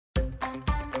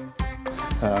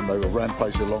They were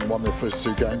rampaging along, won their first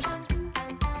 2 games.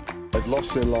 They've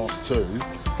lost their last 2,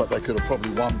 but they could have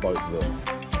probably won both of them.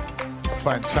 A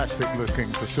fantastic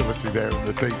looking facility there in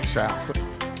the deep south.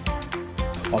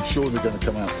 I'm sure they're going to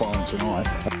come out firing tonight.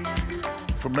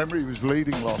 From memory, he was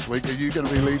leading last week. Are you going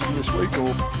to be leading this week,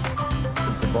 or?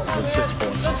 From bottom with 6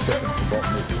 points and second from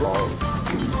bottom with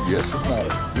 5. Yes and no.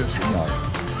 Yes and no.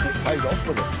 It paid off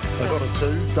for them. They got a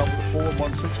 2, double the 4 and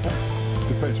won 6 points.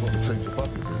 Depends what the teams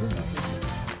above you do, doesn't it?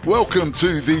 Welcome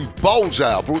to the Bowls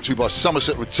Hour, brought to you by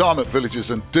Somerset Retirement Villages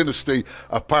and Dynasty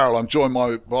Apparel. I'm joined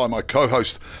by my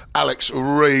co-host, Alex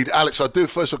Reid. Alex, I've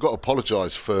got to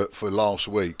apologise for last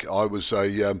week. I was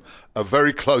a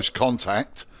very close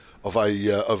contact of a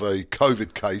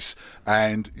COVID case,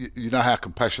 and you know how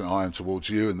compassionate I am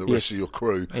towards you and the rest of your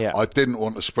crew. Yeah. I didn't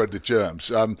want to spread the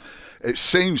germs. It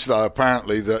seems, though,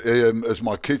 apparently that, as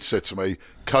my kids said to me,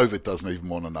 COVID doesn't even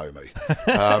want to know me.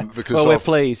 Because well, we're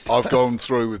pleased. I've gone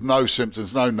through with no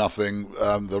symptoms, no nothing.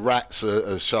 The rats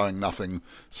are showing nothing.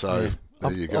 So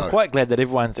there you go. I'm quite glad that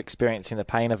everyone's experiencing the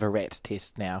pain of a rat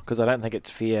test now, because I don't think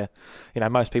it's fair. You know,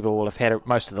 most people will have had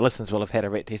most of the listeners will have had a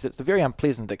rat test. It's a very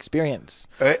unpleasant experience.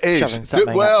 It is. Shoving something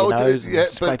up your nose and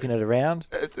scraping it around.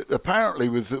 Apparently,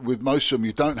 with most of them,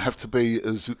 you don't have to be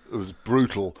as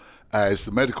brutal as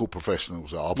the medical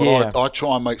professionals are, but I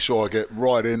try and make sure I get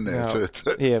right in there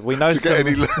we know to get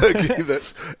any lurgy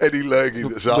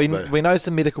that's up there. We know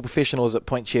some medical professionals at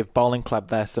Point Chev Bowling Club.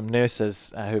 There are some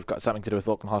nurses who've got something to do with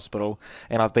Auckland Hospital,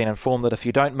 and I've been informed that if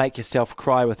you don't make yourself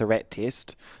cry with a rat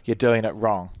test, you're doing it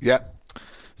wrong. Yeah.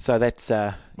 So that's,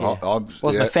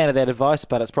 wasn't a fan of that advice,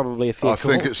 but it's probably a fair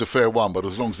call. I think it's a fair one, but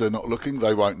as long as they're not looking,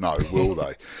 they won't know, will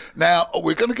they? Now,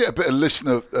 we're going to get a bit of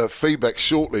listener feedback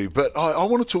shortly, but I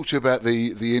want to talk to you about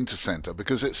the Intercentre,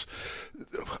 because it's,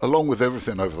 along with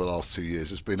everything over the last 2 years,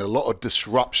 there's been a lot of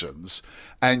disruptions,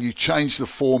 and you changed the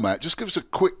format. Just give us a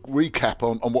quick recap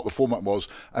on what the format was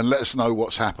and let us know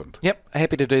what's happened. Yep,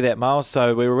 happy to do that, Miles.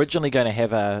 So we were originally going to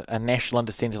have a national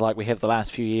intercentre like we have the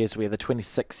last few years, where the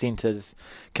 26 centres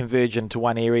converge into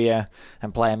one area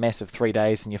and play a massive 3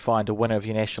 days, and you find a winner of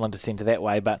your national intercentre that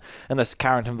way. But in this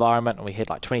current environment, we had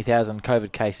like 20,000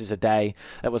 COVID cases a day.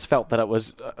 It was felt that it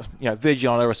was verging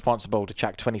on irresponsible to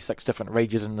chuck 26 different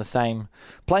regions in the same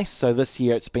place. So this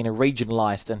year it's been a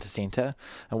regionalised intercentre,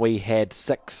 and we had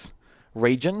 6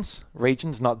 regions,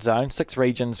 not zones, 6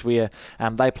 regions where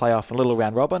they play off a little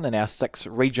round robin, and our 6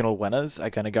 regional winners are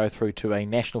going to go through to a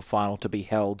national final to be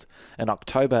held in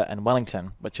October in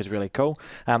Wellington, which is really cool.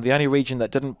 The only region that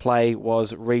didn't play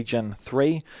was Region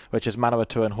 3, which is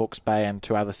Manawatu and Hawke's Bay and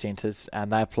 2 other centres,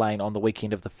 and they're playing on the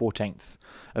weekend of the 14th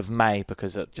of May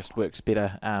because it just works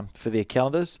better for their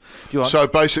calendars. So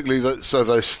basically, so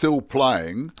they're still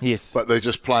playing, yes, but they're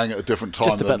just playing at a different time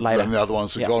just a bit later than the other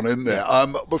ones have gone in there.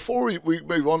 Before we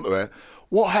move on to that,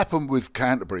 what happened with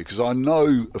Canterbury? Because I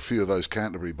know a few of those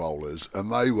Canterbury bowlers,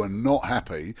 and they were not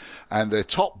happy, and their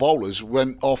top bowlers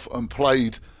went off and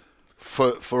played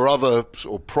for other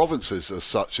sort of provinces as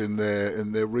such in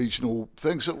their regional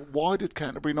things. So why did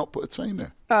Canterbury not put a team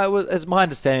there? As my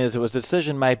understanding is, it was a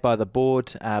decision made by the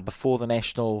board before the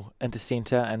national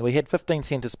intercentre, and we had 15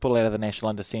 centres pull out of the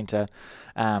national intercentre,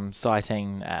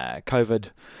 citing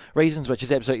COVID reasons, which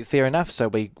is absolutely fair enough. So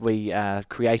we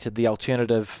created the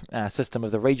alternative system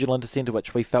of the regional intercentre,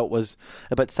 which we felt was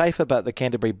a bit safer, but the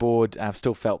Canterbury board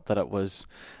still felt that it was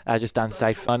just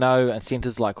unsafe. I know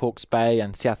centres like Hawke's Bay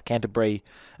and South Canterbury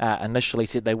initially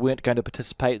said they weren't going to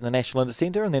participate in the national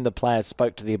intercentre, and then the players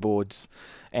spoke to their boards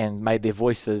and made their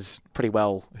voices pretty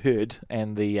well heard,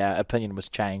 and the opinion was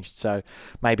changed. So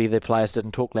maybe the players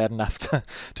didn't talk loud enough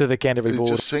to the Canterbury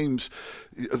board. It just seems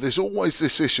there's always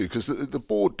this issue, because the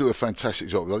board do a fantastic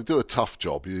job. They do a tough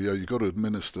job. You've got to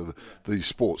administer these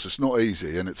sports. It's not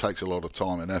easy, and it takes a lot of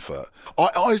time and effort.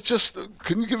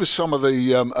 Can you give us some of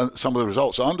the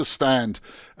results? I understand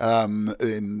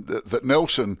that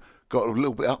Nelson got a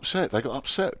little bit upset. They got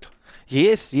upset.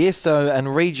 Yes. So in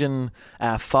Region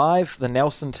 5, the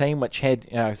Nelson team, which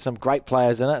had some great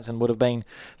players in it and would have been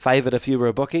favoured if you were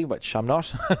a bookie, which I'm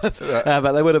not,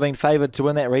 but they would have been favoured to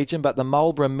win that region. But the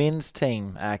Marlborough men's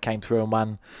team came through and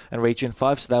won in Region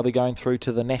 5, so they'll be going through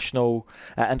to the national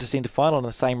intercentre final. In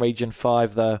the same Region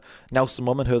 5, the Nelson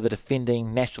women, who are the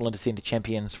defending national intercentre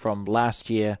champions from last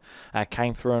year,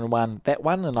 came through and won that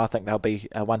one, and I think they'll be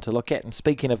one to look at. And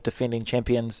speaking of defending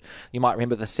champions, you might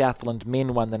remember the Southland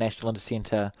men won the national intercentre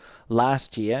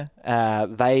last year.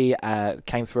 They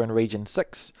came through in Region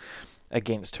 6.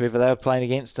 against whoever they were playing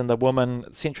against, and the woman,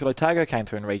 Central Otago, came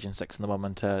through in Region 6 in the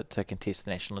women to contest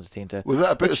the National Intercentre. Was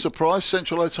that a bit of surprise,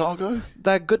 Central Otago?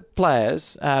 They're good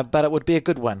players, but it would be a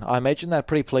good win. I imagine they're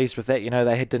pretty pleased with that. You know,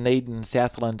 they had Dunedin and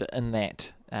Southland in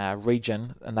that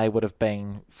region, and they would have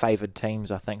been favoured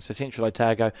teams, I think. So Central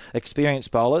Otago,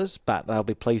 experienced bowlers, but they'll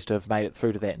be pleased to have made it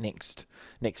through to that next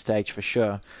stage for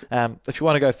sure. If you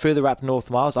want to go further up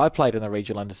north, Miles, I played in the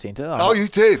regional Intercentre. Oh, you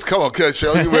did? Come on, Coach.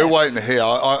 So we're waiting to hear.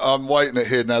 I'm waiting to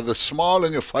hear now. The smile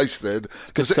on your face there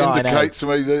does it indicate to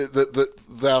me that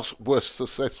thou were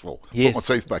successful. Yes. Put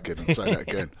my teeth back in and say that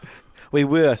again. We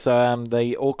were. So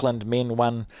the Auckland men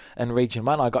won in Region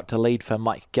 1. I got to lead for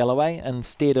Mike Galloway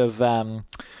instead of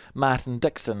Martin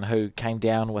Dixon, who came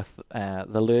down with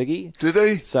the lurgy. Did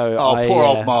he? So poor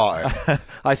old Martin.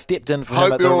 I stepped in for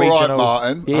him at the regional. regional. Hope you're all right,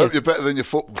 Martin. Yeah. Hope you're better than your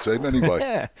football team anyway.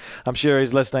 Yeah, I'm sure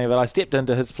he's listening, but I stepped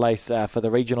into his place for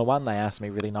the regional one. They asked me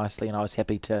really nicely, and I was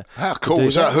happy to. How cool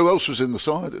was that? Who else was in the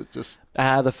side?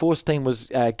 The force team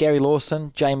was Gary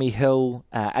Lawson, Jamie Hill,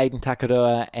 Aidan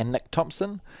Takarua, and Nick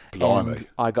Thompson. Blimey. And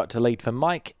I got to lead for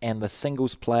Mike, and the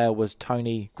singles player was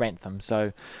Tony Grantham.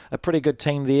 So a pretty good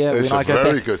team there. It's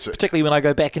particularly when I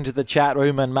go back into the chart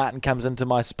room and Martin comes into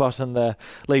my spot in the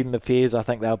leading the pairs, I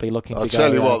think they'll be looking to go. I'll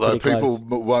tell you what,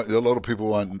 though, a lot of people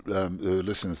won't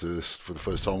listening to this for the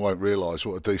first time won't realise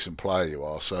what a decent player you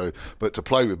are. So, but to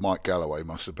play with Mike Galloway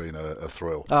must have been a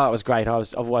thrill. Oh, it was great.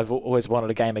 I've always wanted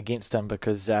a game against him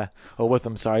because I've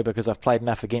played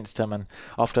enough against him, and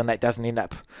often that doesn't end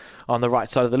up on the right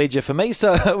side of the ledger for me.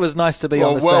 So it was nice to be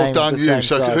on the same. Well done, you.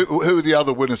 So side. who are the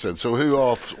other winners then? So who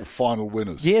are final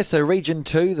winners? Yeah, so Region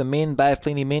 2, the men, Bay of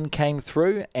Plenty men came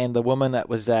through, and the women, it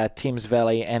was Thames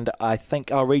Valley, and I think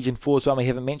Region 4 is one we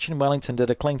haven't mentioned. Wellington did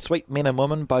a clean sweep, men and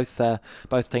women, both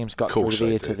teams got through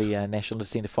there to the National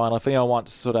Intercentre final. If anyone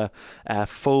wants sort of a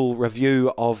full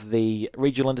review of the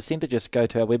regional Intercentre, just go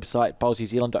to our website,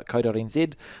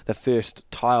 bowlsnewzealand.co.nz. The first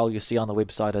tile you see on the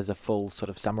website is a full sort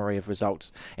of summary of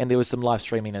results, and there was some live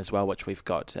streaming as well, which we've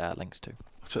got links to.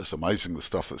 It's amazing the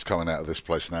stuff that's coming out of this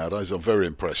place nowadays. I'm very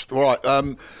impressed. All right,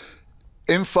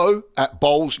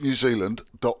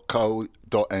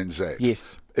 info@bowlsnewzealand.co.nz.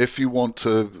 Yes. If you want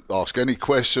to ask any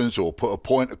questions or put a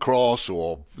point across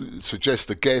or suggest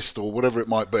a guest or whatever it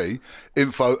might be,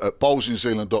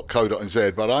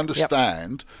 info@bowlsnewzealand.co.nz. But I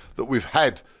understand that we've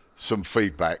had some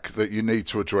feedback that you need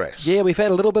to address. Yeah, we've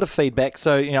had a little bit of feedback.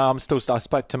 So, I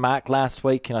spoke to Mark last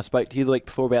week, and I spoke to you the week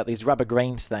before about these rubber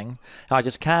greens thing. And I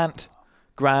just can't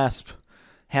grasp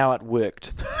how it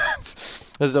worked.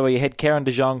 So we had Karen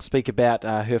de Jong speak about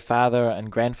her father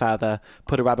and grandfather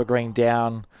put a rubber green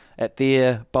down at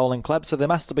their bowling club. So there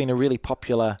must have been a really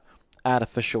popular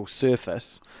artificial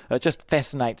surface. It just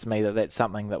fascinates me that that's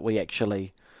something that we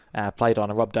actually played on.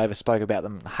 And Rob Davis spoke about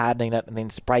them hardening it and then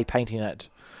spray painting it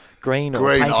green or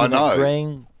painting it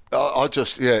green.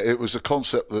 It was a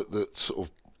concept that sort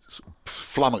of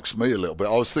flummoxed me a little bit.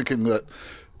 I was thinking that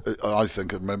I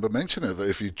remember mentioning that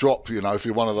if you drop, if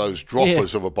you're one of those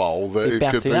droppers of a bowl, that it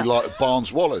could be like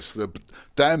Barnes Wallace, the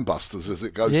dam busters as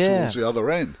it goes towards the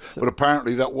other end. But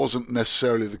apparently that wasn't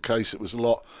necessarily the case. It was a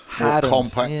lot more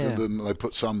compacted and they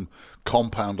put some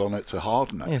compound on it to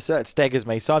harden it. Yeah, so it staggers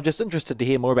me. So I'm just interested to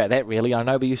hear more about that, really. I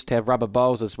know we used to have rubber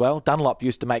bowls as well. Dunlop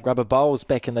used to make rubber bowls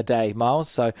back in the day,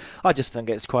 Miles. So I just think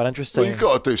it's quite interesting. Well, you've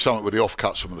got to do something with the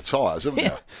offcuts from the tyres, haven't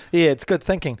you? Yeah, it's good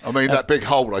thinking. I mean, that big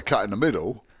hole they cut in the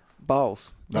middle.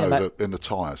 Bowls. No, in the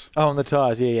tyres. Oh, on the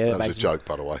tyres, yeah. That was a joke,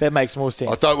 by the way. That makes more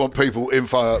sense. I don't want people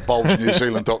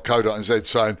info@bowlsnewzealand.co.nz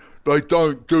saying they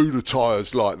don't do the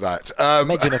tyres like that.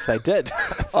 Imagine if they did.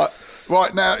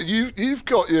 Right now, you've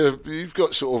got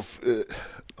sort of.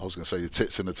 I was going to say your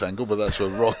tits in a tangle, but that's a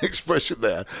wrong expression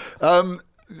there.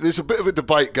 There's a bit of a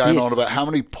debate going on about how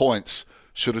many points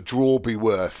should a draw be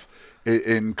worth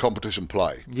in competition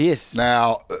play. Yes.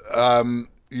 Now,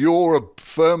 you're a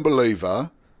firm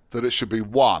believer that it should be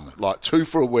one, like 2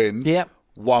 for a win,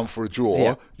 1 for a draw.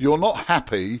 Yep. You're not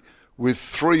happy with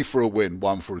 3 for a win,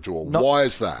 1 for a draw. Why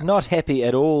is that? Not happy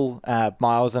at all,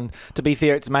 Miles. And to be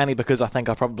fair, it's mainly because I think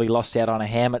I probably lost out on a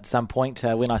ham at some point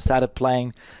when I started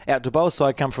playing outdoor bowl. So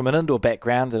I come from an indoor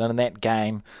background, and in that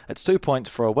game, it's 2 points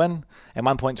for a win and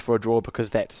 1 point for a draw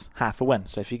because that's half a win.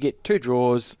 So if you get 2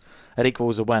 draws, it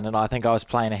equals a win. And I think I was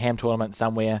playing a ham tournament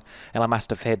somewhere, and I must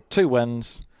have had 2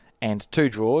 wins and 2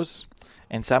 draws,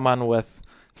 and someone with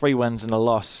 3 wins and a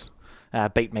loss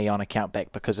beat me on a count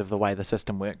back because of the way the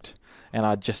system worked. And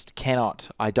I just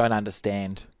I don't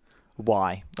understand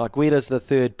why. Like, where does the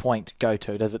 3rd point go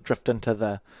to? Does it drift into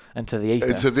the ether?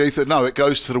 Into the ether? No, it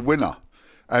goes to the winner.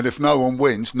 And if no one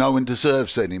wins, no one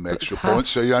deserves any extra points,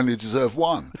 so you only deserve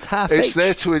one. It's half It's each.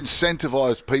 there to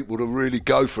incentivise people to really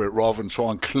go for it rather than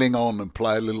try and cling on and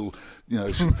play a little,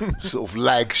 sort of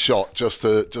lag shot just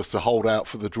to hold out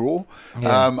for the draw.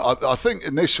 Yeah. I think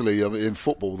initially in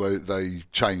football they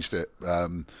changed it.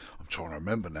 I'm trying to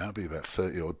remember now, it'd be about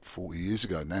 30 or 40 years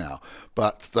ago now,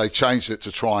 but they changed it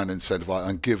to try and incentivise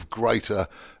and give greater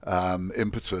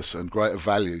impetus and greater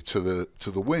value to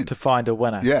the win. To find a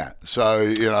winner. Yeah, so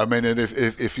and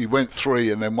if you went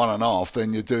 3 and then 1.5,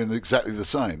 then you're doing exactly the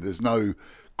same. There's no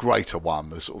greater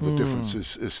one. The difference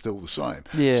is still the same.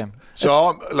 Yeah. So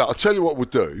I'll tell you what we'll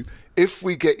do. If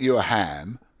we get you a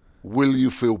ham, will you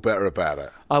feel better about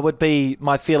it?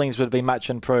 My feelings would be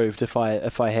much improved if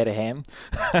I had a ham.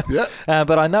 Yeah.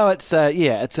 But I know it's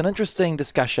an interesting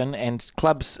discussion, and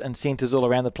clubs and centres all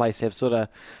around the place have sort of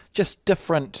just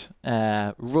different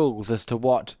rules as to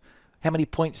how many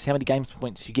game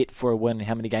points you get for a win,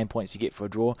 how many game points you get for a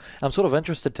draw. I'm sort of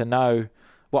interested to know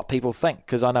what people think,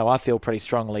 because I know I feel pretty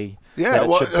strongly that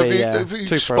it should be have you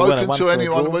 2 for a win and 1 spoken to for a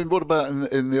anyone? draw. I mean, what about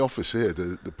in the office here?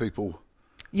 Do people...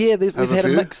 Yeah, we've had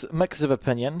view? a mix of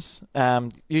opinions.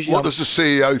 Usually, What does the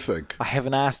CEO think? I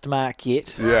haven't asked Mark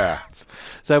yet. Yeah.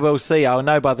 So we'll see. I'll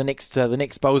know by the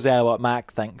next bowls hour what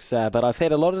Mark thinks. But I've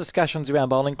had a lot of discussions around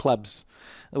bowling clubs,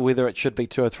 whether it should be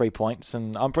 2 or 3 points,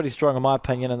 and I'm pretty strong in my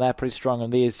opinion, and they're pretty strong in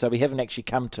theirs. So we haven't actually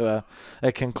come to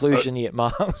a conclusion yet,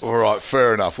 Miles. All right,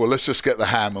 fair enough. Well, let's just get the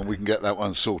ham and we can get that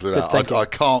one sorted out. thinking. I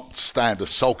can't stand a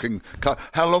sulking...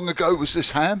 How long ago was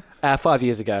this ham? 5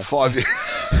 years ago. 5 years.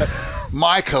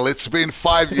 Michael, it's been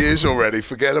 5 years already.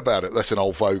 Forget about it. That's an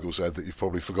old Vogels ad that you've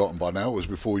probably forgotten by now. It was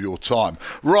before your time.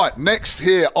 Right, next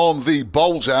here on the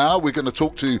Bowls Hour, we're going to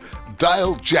talk to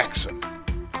Dayle Jackon.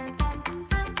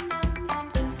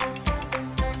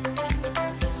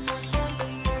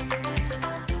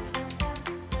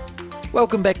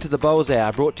 Welcome back to the Bowls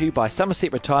Hour, brought to you by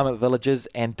Somerset Retirement Villages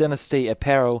and Dynasty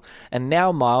Apparel. And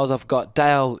now, Miles, I've got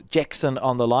Dayle Jackon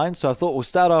on the line, so I thought we'll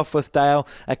start off with Dayle.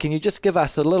 Can you just give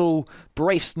us a little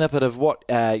brief snippet of what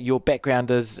your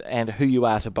background is and who you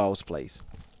are to bowls, please?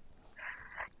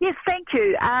 Yes, thank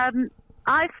you.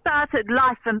 I started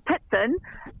life in Pitton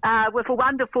with a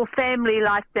wonderful family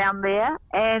life down there,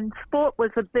 and sport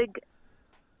was a big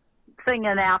thing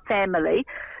in our family.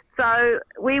 So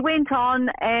we went on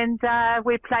and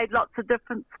we played lots of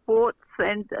different sports,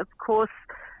 and of course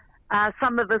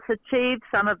some of us achieved,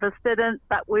 some of us didn't,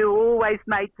 but we were always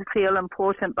made to feel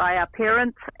important by our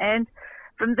parents. And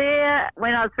from there,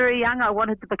 when I was very young, I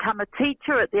wanted to become a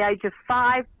teacher at the age of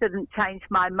 5, didn't change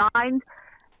my mind,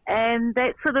 and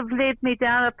that sort of led me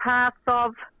down a path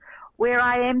of where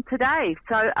I am today.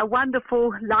 So a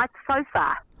wonderful life so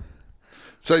far.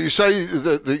 So you say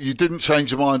that you didn't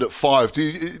change your mind at 5. Do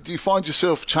you find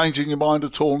yourself changing your mind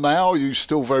at all now, or are you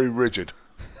still very rigid?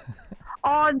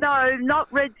 Oh, no,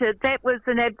 not rigid. That was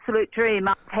an absolute dream.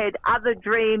 I've had other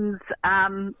dreams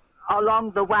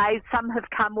along the way. Some have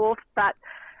come off, but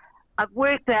I've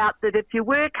worked out that if you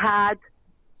work hard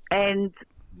and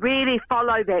really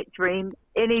follow that dream,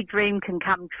 any dream can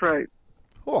come true.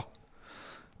 Oh,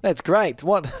 that's great.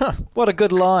 What a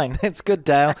good line. That's good,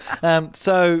 Dayle.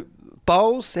 So...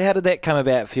 bowls, how did that come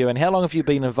about for you, and how long have you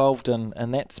been involved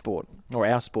in that sport, or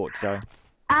our sport, sorry?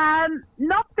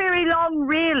 Not very long,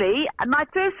 really. My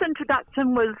first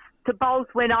introduction was to bowls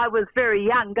when I was very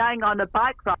young, going on a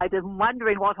bike ride and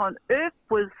wondering what on earth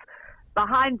was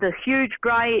behind the huge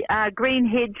green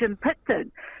hedge in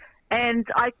Pitton. And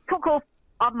I took off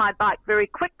on my bike very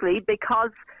quickly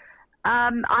because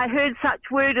I heard such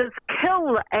words as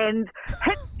kill and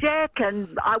hit Jack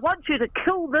and I want you to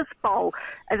kill this bowl.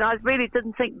 And I really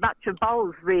didn't think much of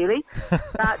bowls, really.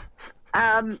 But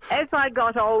as I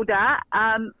got older,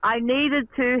 I needed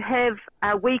to have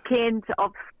a weekend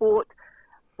of sport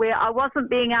where I wasn't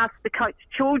being asked to coach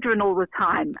children all the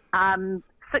time.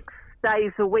 6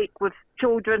 days a week with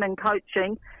children and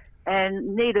coaching,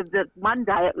 and needed that one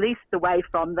day at least away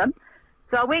from them.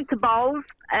 So I went to bowls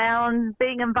and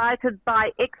being invited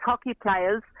by ex-hockey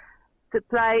players to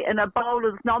play in a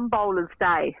bowlers, non-bowlers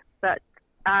day. But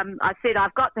I said,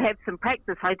 I've got to have some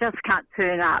practice. I just can't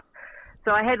turn up.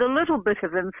 So I had a little bit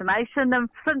of information, and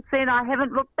since then I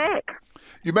haven't looked back.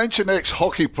 You mentioned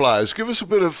ex-hockey players. Give us a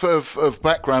bit of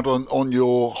background on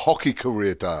your hockey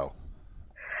career, Dayle.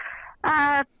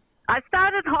 I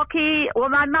started hockey, well,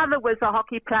 my mother was a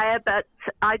hockey player, but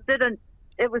I didn't.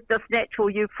 It was just natural,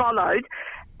 you followed.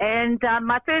 And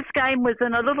my first game was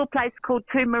in a little place called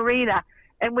Marina,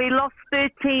 and we lost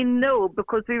 13-0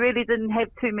 because we really didn't have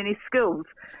too many skills.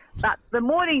 But the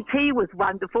morning tea was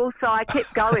wonderful, so I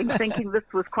kept going thinking this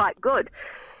was quite good.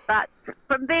 But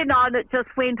from then on, it just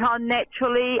went on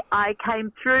naturally. I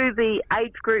came through the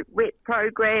age group rep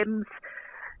programs,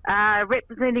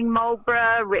 representing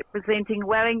Marlborough, representing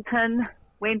Wellington,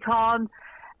 went on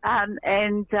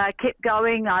and kept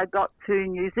going. I got to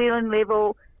New Zealand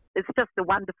level. It's just a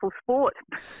wonderful sport.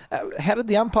 How did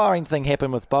the umpiring thing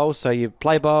happen with bowls? So you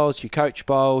play bowls, you coach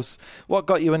bowls. What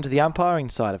got you into the umpiring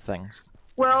side of things?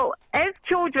 Well, as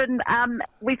children,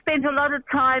 we spent a lot of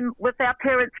time with our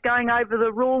parents going over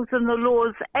the rules and the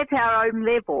laws at our own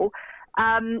level,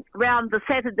 round the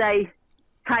Saturday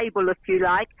table, if you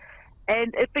like.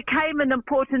 And it became an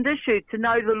important issue to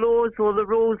know the laws or the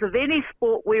rules of any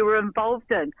sport we were involved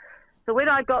in. So when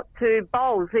I got to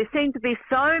bowls, there seemed to be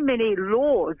so many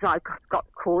laws I got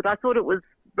called. I thought it was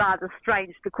rather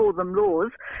strange to call them laws,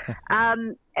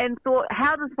 and thought,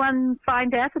 how does one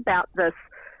find out about this?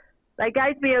 They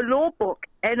gave me a law book,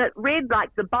 and it read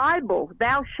like the Bible,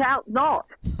 thou shalt not.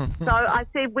 So I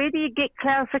said, where do you get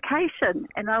clarification?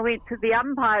 And I went to the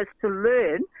umpires to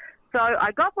learn. So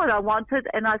I got what I wanted,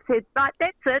 and I said, right,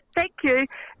 that's it, thank you.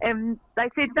 And they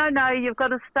said, no, you've got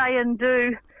to stay and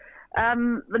do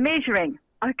the measuring.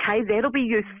 Okay, that'll be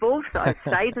useful. So I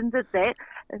stayed and did that.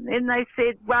 And then they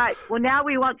said, right, well, now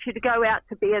we want you to go out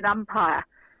to be an umpire.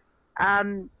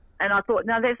 And I thought,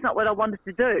 no, that's not what I wanted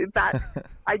to do. But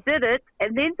I did it,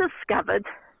 and then discovered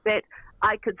that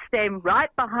I could stand right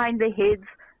behind the heads,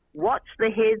 watch the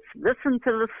heads, listen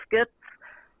to the skips,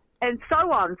 and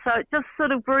so on. So it just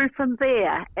sort of grew from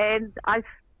there. And I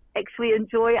actually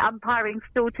enjoy umpiring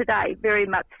still today, very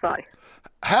much so.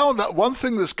 One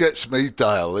thing that gets me,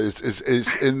 Dayle,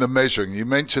 is in the measuring. You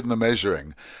mentioned the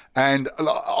measuring, and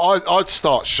I'd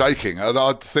start shaking, and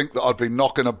I'd think that I'd be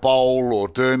knocking a bowl or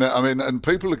doing it. I mean, and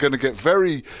people are going to get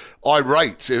very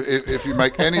irate if you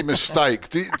make any mistake.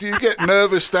 Do you get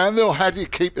nervous down there, or how do you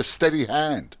keep a steady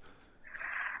hand?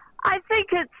 I think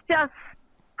it's just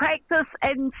practice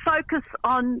and focus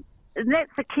on, and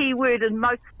that's the key word in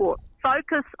most sports,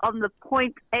 focus on the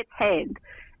point at hand.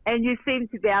 And you seem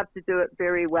to be able to do it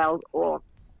very well, or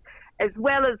as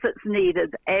well as it's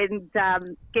needed, and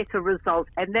get a result.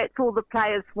 And that's all the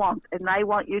players want, and they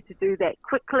want you to do that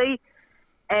quickly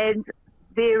and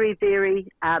very, very,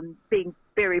 being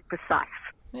very precise.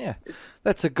 Yeah,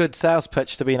 that's a good sales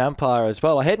pitch to be an umpire as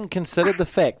well. I hadn't considered the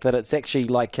fact that it's actually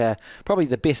like probably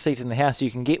the best seat in the house you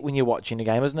can get when you're watching a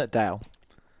game, isn't it, Dayle?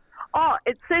 Oh,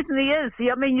 it certainly is.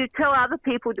 I mean, you tell other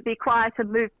people to be quiet and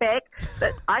move back,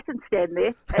 but I can stand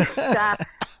there.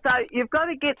 So you've got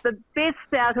to get the best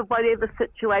out of whatever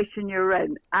situation you're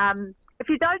in. If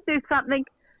you don't do something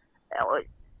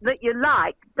that you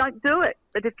like, don't do it.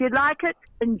 But if you like it,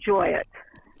 enjoy it.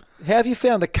 How have you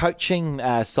found the coaching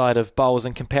side of bowls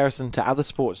in comparison to other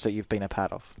sports that you've been a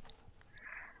part of?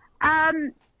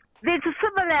 There's a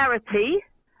similarity.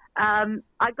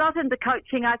 I got into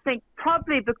coaching, I think,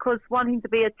 probably because wanting to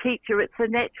be a teacher, it's a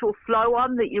natural flow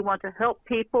on that you want to help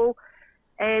people.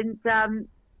 And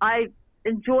I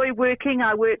enjoy working.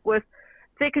 I work with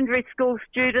secondary school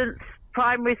students,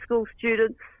 primary school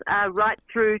students, right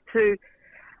through to,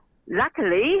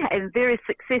 luckily and very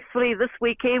successfully this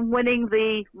weekend, winning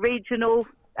the regional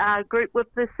group with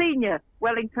the senior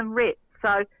Wellington rep.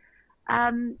 So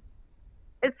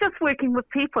it's just working with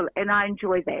people, and I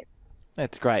enjoy that.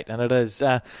 That's great, and it is.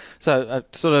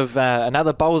 Sort of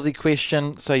another bowlsy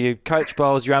question. So you coach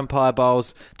bowls, you umpire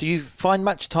bowls. Do you find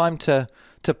much time to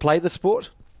play the sport?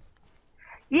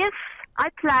 Yes, I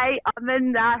play.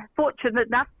 I'm fortunate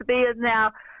enough to be in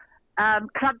our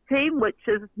club team, which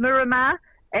is Miramar,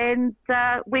 and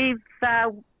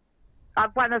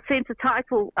I've won a centre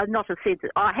title. Not a centre.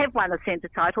 I have won a centre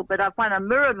title, but I've won a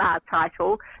Miramar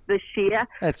title this year.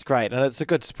 That's great, and it's a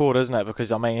good sport, isn't it?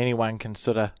 Because I mean, anyone can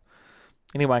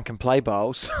play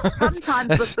bowls.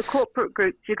 Sometimes with the corporate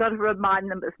groups, you've got to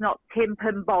remind them it's not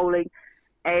 10-pin bowling,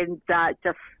 and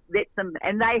just let them.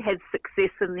 And they had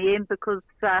success in the end because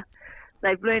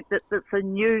they've learnt that it's a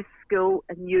new skill,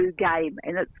 a new game,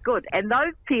 and it's good. And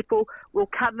those people will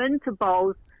come into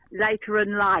bowls later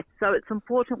in life, so it's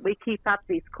important we keep up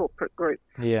these corporate groups.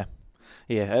 Yeah.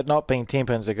 Yeah, it not being 10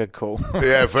 pins is a good call.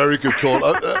 Yeah, very good call.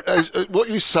 What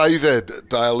you say there,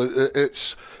 Dayle,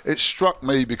 it struck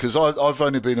me because I've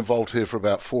only been involved here for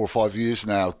about 4 or 5 years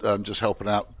now, just helping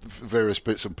out various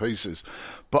bits and pieces.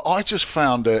 But I just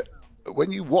found it,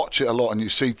 when you watch it a lot and you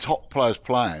see top players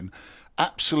playing,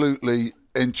 absolutely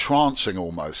entrancing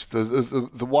almost.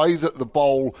 The way that the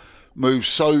bowl moves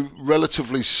so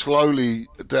relatively slowly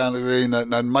down the green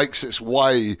and makes its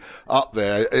way up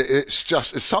there, it's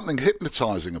something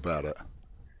hypnotising about it.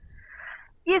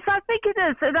 Yes, I think it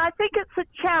is, and I think it's a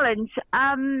challenge,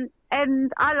 and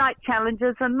I like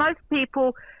challenges, and most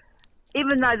people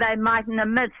even though they mightn't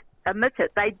admit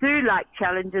it, they do like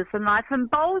challenges in life. And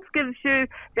bowls gives you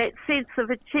that sense of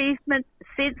achievement,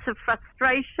 sense of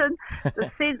frustration,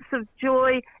 the sense of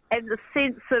joy, and the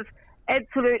sense of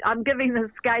absolute, I'm giving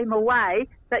this game away,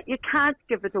 but you can't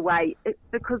give it away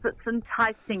because it's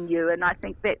enticing you. And I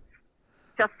think that's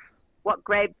just what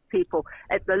grabs people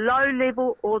at the low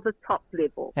level or the top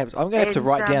level. I'm going to have to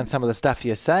write down some of the stuff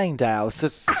you're saying, Dayle. It's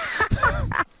just...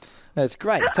 That's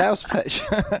great, sales pitch.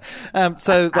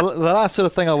 So the last sort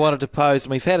of thing I wanted to pose,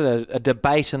 and we've had a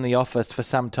debate in the office for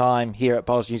some time here at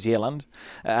Bowls New Zealand.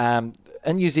 In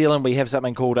New Zealand, we have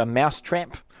something called a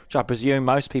mousetrap, which I presume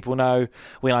most people know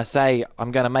when I say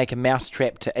I'm going to make a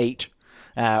mousetrap to eat.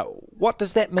 What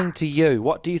does that mean to you?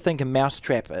 What do you think a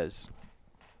mousetrap is?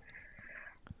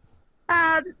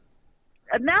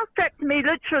 A mousetrap to me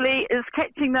literally is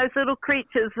catching those little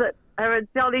creatures that are a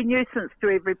jolly nuisance to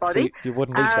everybody. So you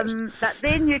wouldn't eat it. But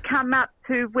then you come up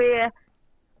to where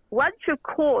once you're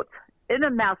caught in a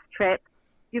mousetrap,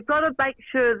 you've got to make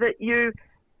sure that you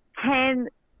can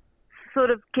sort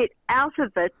of get out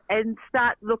of it and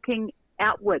start looking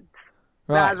outwards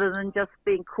rather than just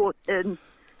being caught in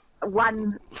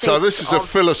one. So this is a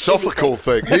philosophical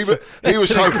thing. He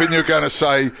was hoping you're going to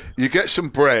say you get some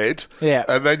bread,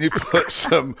 and then you put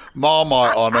some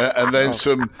Marmite on it, and then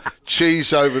some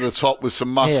cheese over the top with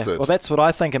some mustard. Yeah. Well, that's what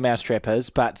I think a mousetrap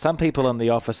is, but some people in the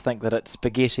office think that it's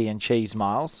spaghetti and cheese,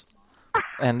 Miles,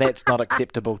 and that's not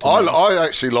acceptable to me. I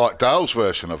actually like Dale's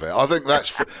version of it. I think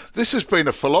this has been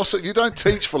a philosophy. You don't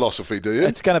teach philosophy, do you?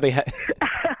 It's going to be...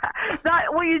 No,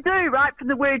 well, you do, right, from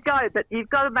the word go, but you've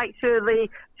got to make sure the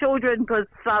children, because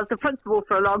I was the principal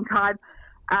for a long time,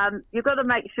 you've got to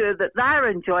make sure that they're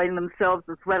enjoying themselves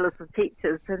as well as the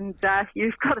teachers, and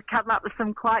you've got to come up with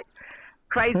some quite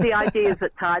crazy ideas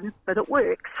at times, but it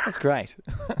works. That's great.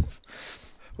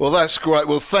 Well, that's great.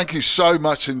 Well, thank you so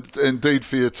much indeed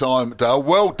for your time, Dayle.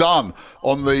 Well done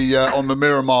on the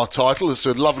Miramar title. It's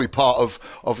a lovely part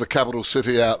of the capital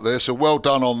city out there. So well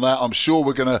done on that. I'm sure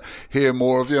we're going to hear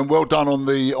more of you, and well done on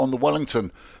the Wellington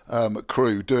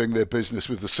crew doing their business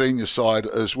with the senior side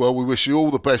as well. We wish you all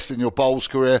the best in your bowls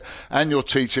career and your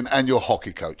teaching and your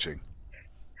hockey coaching.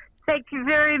 Thank you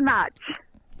very much.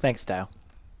 Thanks, Dayle.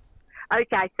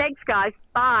 Okay, thanks, guys.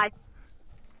 Bye.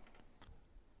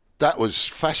 That was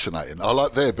fascinating. I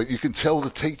like there, but you can tell the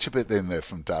teacher bit in there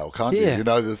from Dayle, can't you? You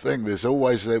know the thing. There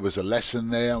was a lesson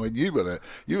there. I mean, you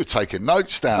were taking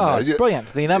notes down there. It's brilliant.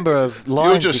 The number of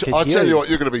lines you could I tell use. you what,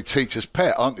 you're going to be teacher's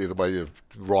pet, aren't you? The way you're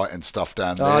writing stuff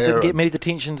down there. I didn't get many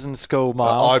detentions in school,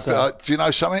 Miles. Do you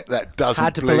know something? That doesn't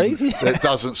hard to believe. That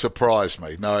doesn't surprise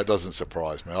me. No, it doesn't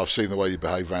surprise me. I've seen the way you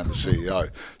behave around the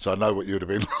CEO, so I know what you'd have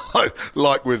been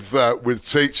like with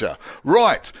teacher.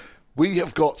 Right. We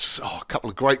have got a couple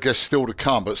of great guests still to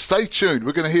come, but stay tuned.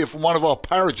 We're going to hear from one of our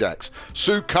Parajacks,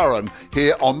 Sue Curran,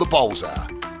 here on the Bowls Hour.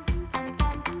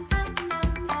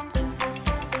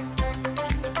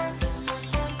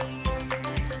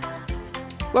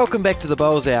 Welcome back to the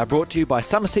Bowls Hour, brought to you by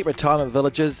Somerset Retirement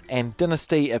Villages and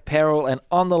Dynasty Apparel. And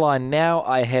on the line now,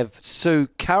 I have Sue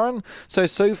Curran. So,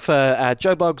 Sue, for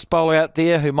Joe Boggs bowler out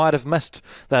there who might have missed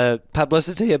the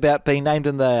publicity about being named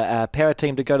in the para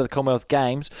team to go to the Commonwealth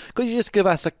Games, could you just give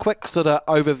us a quick sort of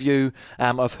overview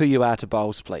of who you are to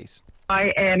bowls, please?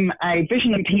 I am a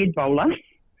vision impaired bowler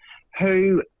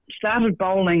who started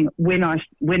bowling when I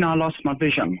lost my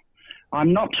vision.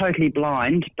 I'm not totally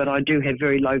blind, but I do have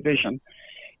very low vision.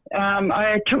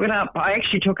 I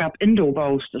actually took up indoor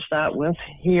bowls to start with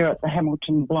here at the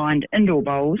Hamilton Blind Indoor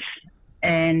Bowls,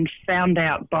 and found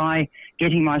out by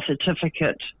getting my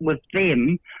certificate with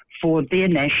them for their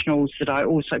nationals that I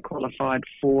also qualified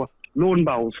for lawn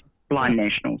bowls blind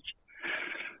nationals.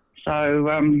 So,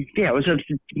 it was a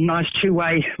nice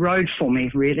two-way road for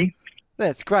me, really.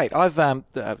 That's great. I've, on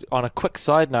a quick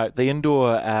side note, the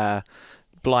indoor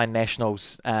Blind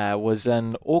Nationals was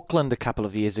in Auckland a couple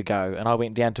of years ago, and I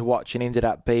went down to watch and ended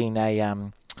up being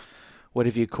a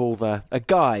whatever you call a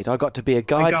guide. I got to be a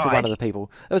guide for one of the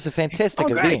people. It was a fantastic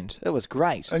event. It was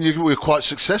great. And you were quite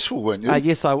successful, weren't you?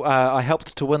 Yes, I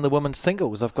helped to win the women's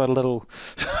singles. I've got a little...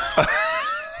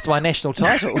 It's my national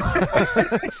title.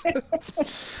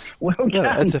 Well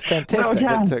done. It's a fantastic,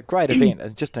 it's a great event,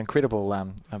 and just incredible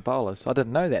bowlers. I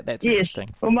didn't know that. That's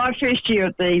interesting. Well, my first year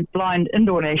at the Blind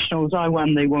Indoor Nationals, I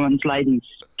won the women's ladies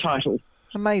title.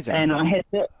 Amazing. And I had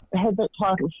that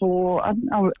title for, I don't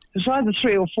know, it was either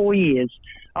 3 or 4 years.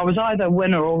 I was either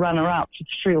winner or runner-up for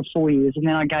 3 or 4 years, and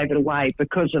then I gave it away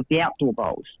because of the outdoor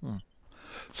bowls.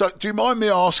 So, do you mind me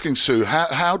asking, Sue,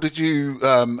 how did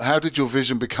your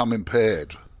vision become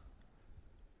impaired?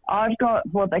 I've got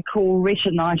what they call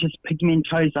retinitis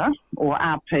pigmentosa, or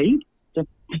RP, to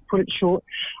put it short.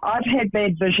 I've had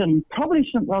bad vision probably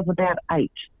since I was about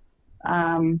 8.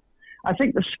 I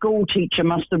think the school teacher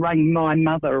must have rang my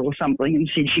mother or something and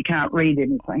said she can't read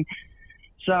anything.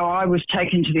 So I was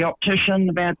taken to the optician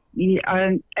at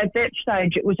that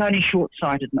stage it was only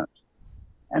short-sightedness.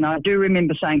 And I do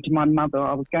remember saying to my mother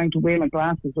I was going to wear my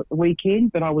glasses at the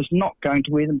weekend, but I was not going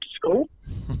to wear them to school.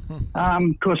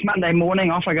 Of course, Monday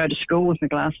morning off I go to school with my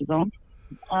glasses on.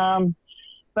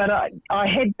 But I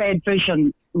had bad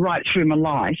vision right through my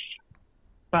life,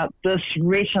 but this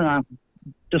retina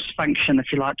dysfunction,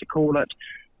 if you like to call it,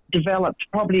 developed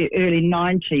probably early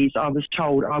 90s. I was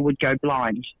told I would go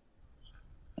blind.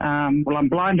 Well, I'm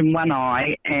blind in one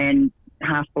eye and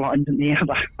half blind in the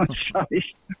other, I suppose.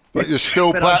 But you're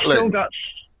still battling.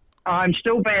 I'm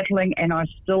still battling, and I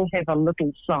still have a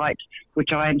little sight,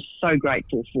 which I am so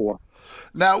grateful for.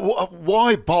 Now,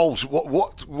 why bowls?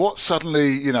 What suddenly,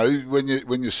 you know, when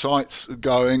your sight's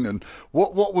going, and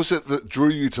what was it that drew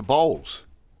you to bowls?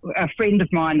 A friend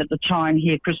of mine at the time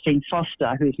here, Christine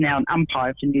Foster, who's now an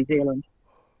umpire for New Zealand,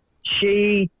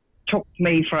 she took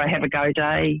me for a have-a-go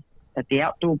day at the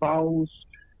outdoor bowls.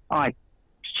 I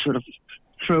sort of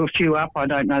threw a few up. I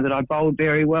don't know that I bowled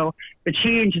very well, but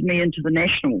she entered me into the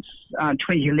Nationals,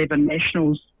 2011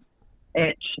 Nationals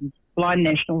Blind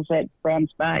Nationals at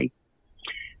Browns Bay.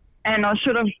 And I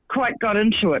sort of quite got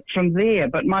into it from there.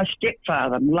 But my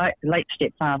stepfather, late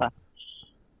stepfather,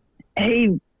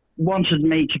 he wanted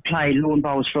me to play lawn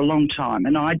bowls for a long time,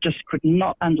 and I just could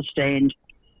not understand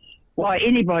why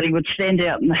anybody would stand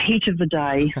out in the heat of the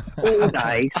day, all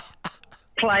day,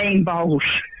 playing bowls.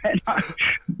 And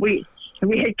we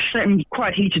had some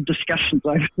quite heated discussions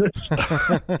over this.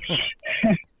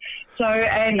 So,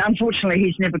 and unfortunately,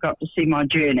 he's never got to see my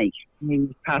journey.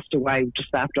 He passed away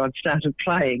just after I'd started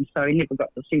playing, so he never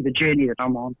got to see the journey that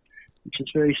I'm on, which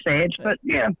is very sad. But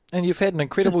yeah, and you've had an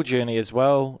incredible journey as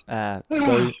well.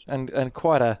 So, and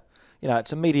quite a, you know,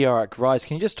 it's a meteoric rise.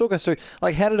 Can you just talk us through,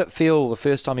 like, how did it feel the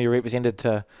first time you were represented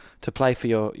to play for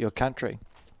your country?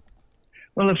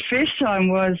 Well, the first time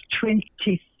was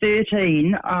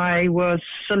 2013. I was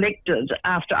selected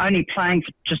after only playing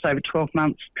for just over 12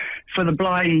 months for the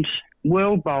Blind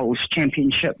World Bowls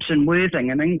Championships in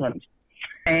Worthing in England,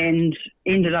 and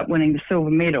ended up winning the silver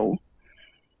medal.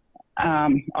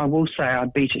 I will say I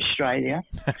beat Australia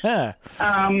on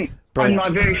my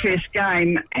very first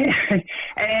game,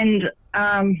 and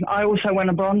I also won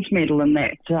a bronze medal in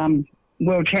that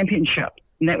World Championship,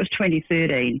 and that was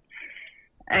 2013.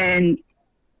 And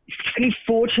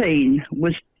 2014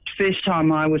 was the first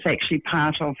time I was actually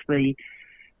part of the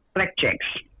Blackjacks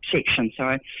section,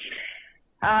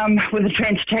 with the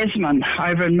Trans-Tasman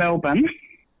over in Melbourne,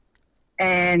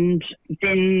 and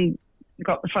then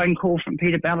got the phone call from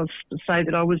Peter Ballas to say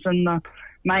that I was in the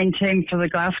main team for the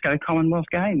Glasgow Commonwealth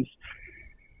Games,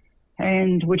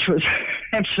 and which was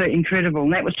absolutely incredible.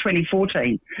 And that was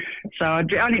 2014. So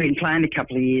I'd only been playing a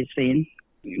couple of years then.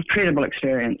 Incredible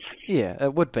experience. Yeah,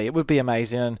 it would be. It would be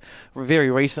amazing. And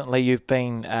very recently you've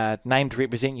been named to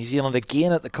represent New Zealand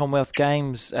again at the Commonwealth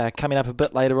Games coming up a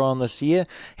bit later on this year.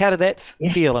 How did that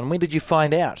feel, and when did you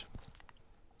find out?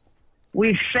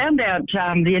 We found out,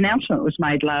 the announcement was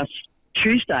made last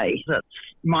Tuesday. That's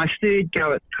my third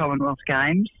go at the Commonwealth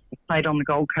Games. I played on the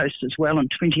Gold Coast as well in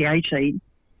 2018.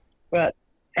 But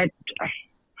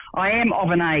I am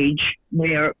of an age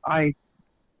where I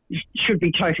should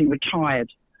be totally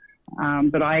retired,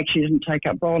 but I actually didn't take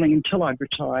up bowling until I'd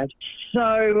retired.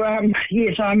 So,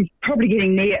 yes, I'm probably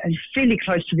getting fairly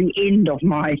close to the end of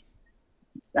my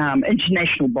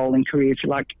international bowling career, if you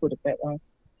like to put it that way.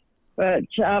 But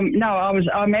no,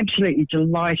 I'm absolutely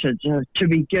delighted to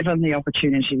be given the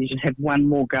opportunity to have one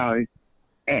more go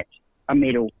at a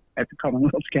medal at the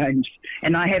Commonwealth Games.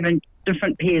 And I have a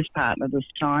different pairs partner this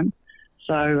time,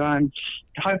 so I'm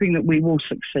hoping that we will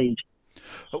succeed.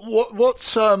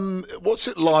 What's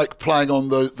it like playing on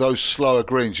those slower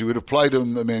greens? You would have played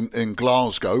them in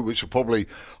Glasgow, which will probably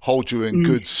hold you in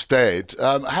good stead.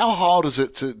 How hard is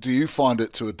it do you find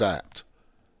it to adapt?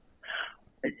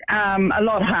 A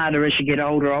lot harder as you get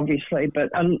older, obviously, but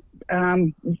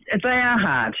they are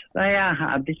hard. They are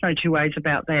hard. There's no two ways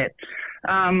about that.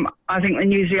 I think the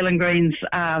New Zealand greens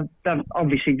are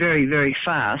obviously very, very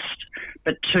fast,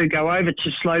 but to go over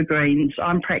to slow greens,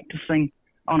 I'm practicing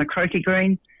on a croquet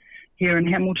green here in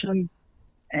Hamilton,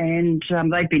 and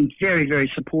they've been very,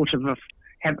 very supportive of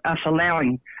us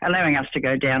allowing us to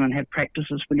go down and have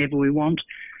practices whenever we want.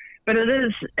 But it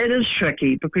is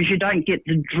tricky because you don't get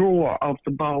the draw of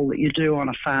the bowl that you do on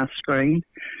a fast green.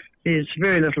 There's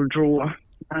very little draw.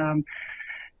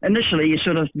 Initially, you're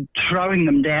sort of throwing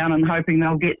them down and hoping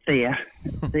they'll get there.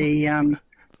 The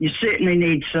you certainly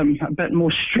need a bit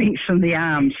more strength in the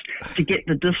arms to get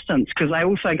the distance, because they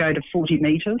also go to 40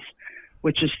 metres,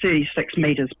 which is 36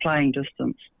 metres playing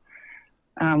distance,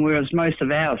 whereas most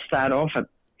of ours start off at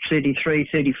 33,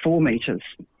 34 metres.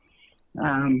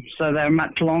 So they're a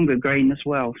much longer green as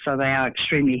well. So they are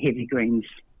extremely heavy greens.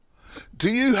 Do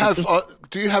you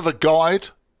have a guide,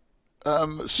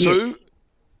 Sue?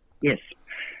 Yes.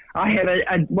 I have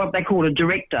what they call a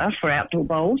director for outdoor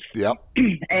bowls. Yep.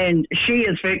 And she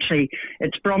is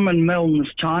it's Bronwyn Milne this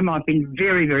time. I've been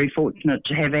very, very fortunate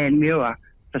to have Anne Muir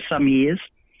for some years,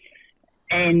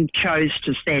 and chose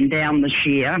to stand down this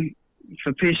year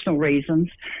for personal reasons.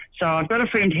 So I've got a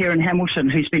friend here in Hamilton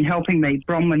who's been helping me,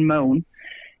 Bronwyn Milne,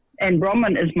 and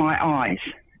Bronwyn is my eyes.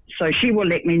 So she will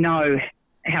let me know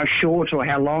how short or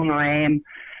how long I am,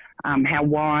 how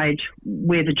wide,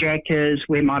 where the jack is,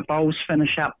 where my bowls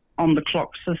finish up on the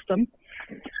clock system,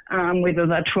 whether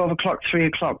they're 12 o'clock, 3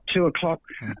 o'clock, 2 o'clock.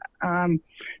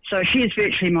 So she is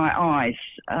virtually my eyes.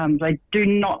 They do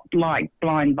not like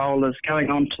blind bowlers going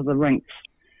onto the rinks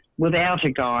without a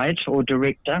guide or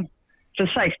director for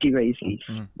safety reasons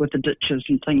with the ditches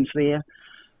and things there.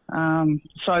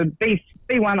 So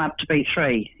B1 up to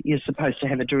B3, you're supposed to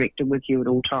have a director with you at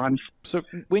all times. So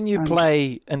when you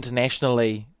play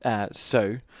internationally,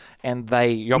 Sue, and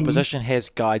your opposition has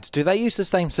guides, do they use the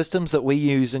same systems that we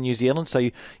use in New Zealand? So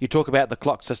you talk about the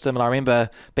clock system, and I remember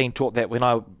being taught that when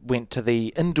I went to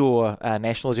the indoor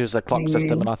nationals, there was a clock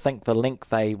system, and I think the link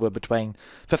they were between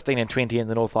 15 and 20 in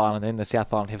the North Island, and then the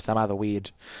South Island have some other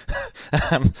weird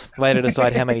way to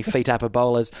decide how many feet up a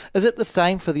bowl is. Is it the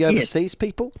same for the overseas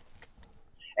people?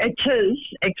 It is,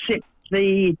 except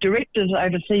the directors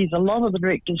overseas, a lot of the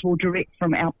directors will direct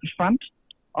from out the front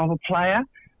of a player,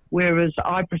 whereas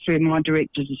I prefer my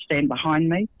director to stand behind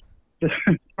me,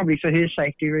 probably for her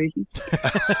safety reasons.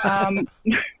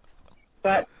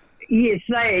 But yes,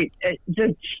 the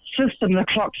system, the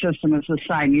clock system is the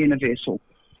same, universal,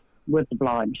 with the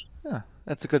blind. Oh,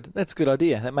 that's a good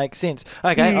idea. That makes sense.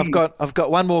 Okay, I've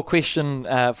got one more question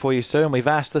for you, Sue, and we've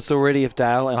asked this already of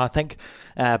Dayle, and I think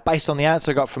based on the answer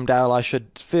I got from Dayle, I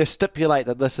should first stipulate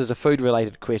that this is a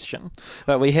food-related question.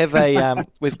 But we have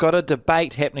we've got a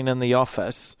debate happening in the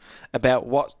office about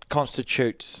what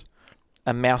constitutes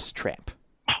a mousetrap.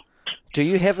 Do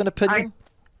you have an opinion?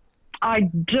 I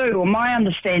do. Well, my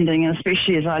understanding,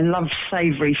 especially as I love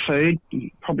savoury food,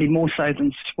 probably more so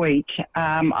than sweet,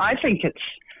 I think it's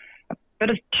a bit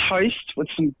of toast with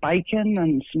some bacon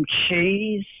and some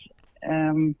cheese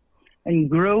and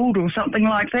grilled or something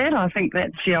like that. I think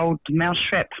that's the old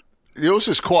mousetrap. Yours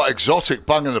is quite exotic,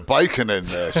 bunging the bacon in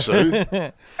there, Sue.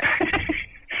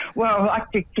 Well,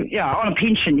 on a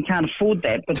pension you can't afford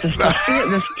that, but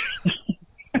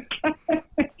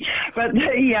but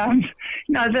the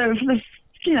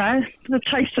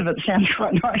taste of it sounds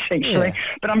quite nice actually. Yeah.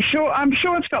 But I'm sure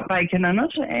it's got bacon in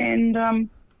it, and a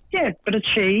bit of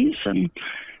cheese and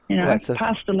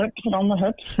past the lips and on the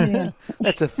hips. Yeah.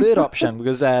 That's a third option,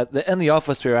 because in the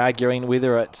office we're arguing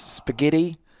whether it's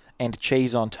spaghetti and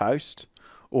cheese on toast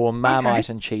or Marmite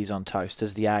and cheese on toast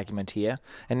is the argument here.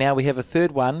 And now we have a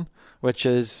third one, which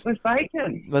is with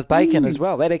bacon. With bacon as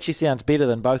well. That actually sounds better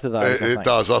than both of those. It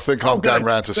does. I think I'm going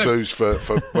round to Sue's for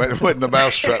when the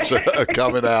mousetraps are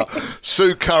coming out.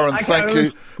 Sue Curran,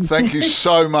 thank you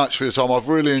so much for your time. I've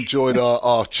really enjoyed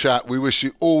our chat. We wish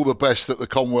you all the best at the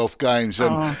Commonwealth Games,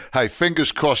 and hey,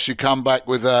 fingers crossed you come back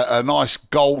with a nice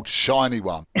gold shiny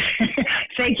one.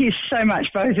 Thank you so much,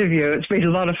 both of you. It's been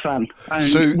a lot of fun.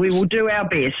 Sue, we will do our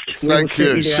best. Thank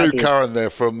you. Sue Curran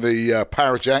there from the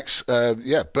Parajacks,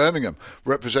 Birmingham,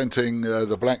 representing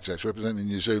the Blackjacks, representing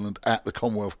New Zealand at the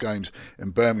Commonwealth Games in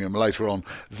Birmingham later on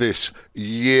this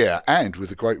year, and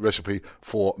with a great recipe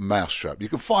for mousetrap. You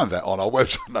can find that on our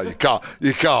website. No, you can't.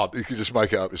 You can't. You can just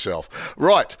make it up yourself.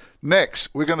 Right, next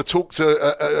we're going to talk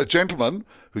to a gentleman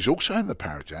who's also in the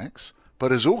Parajacks,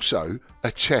 but is also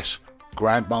a chess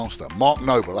Grandmaster. Mark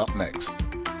Noble up next.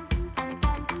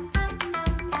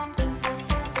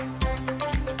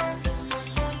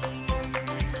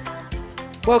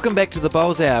 Welcome back to the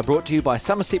Bowls Hour, brought to you by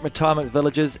Somerset Retirement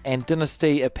Villages and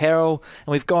Dynasty Apparel.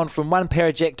 And we've gone from one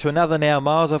Parajack to another now,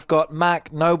 Miles. I've got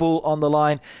Mark Noble on the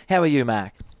line. How are you,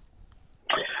 Mark?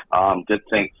 Good,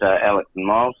 thanks, Alex and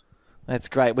Miles. That's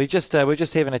great. We're just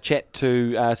having a chat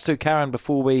to Sue Curran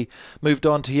before we moved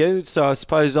on to you. So I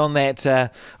suppose on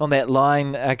that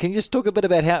line, can you just talk a bit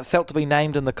about how it felt to be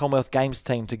named in the Commonwealth Games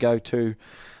team to go to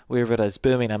wherever it is,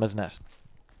 Birmingham, isn't it?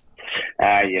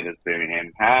 Yeah, it is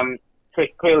Birmingham.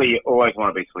 Clearly, you always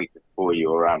want to be selected for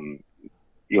your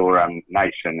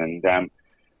nation, and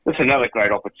this is another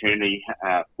great opportunity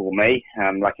for me.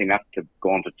 I'm lucky enough to have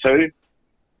gone to two.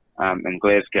 in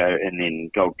Glasgow and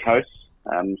then Gold Coast.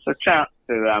 So a chance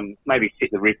to maybe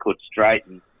set the record straight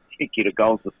and get a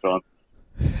goals this time.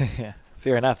 Yeah,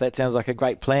 fair enough. That sounds like a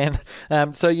great plan.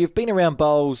 So you've been around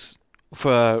bowls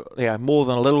for more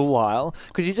than a little while.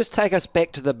 Could you just take us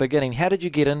back to the beginning? How did you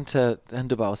get into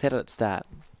bowls? How did it start?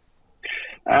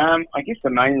 I guess the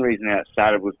main reason how it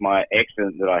started was my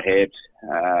accident that I had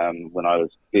when I was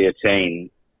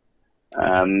 13,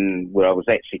 where I was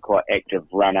actually quite active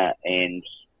runner and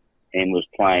was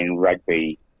playing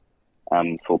rugby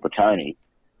for Petone.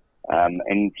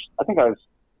 And I think I was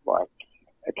like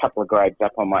a couple of grades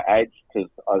up on my age because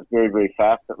I was very, very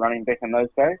fast at running back in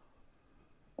those days.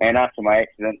 And after my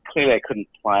accident, clearly I couldn't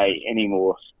play any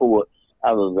more sports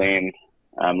other than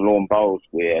lawn bowls,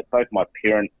 where both my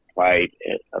parents played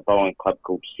at a bowling club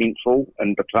called Central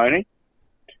in Petone.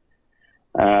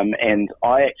 And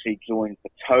I actually joined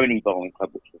Petone Bowling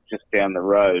Club, which was just down the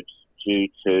road, due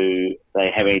to they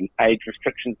having age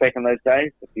restrictions back in those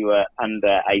days. If you were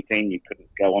under 18, you couldn't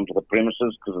go onto the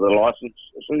premises because of the licence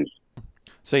issues.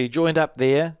 So you joined up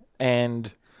there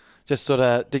and just sort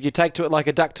of, did you take to it like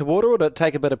a duck to water, or did it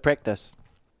take a bit of practice?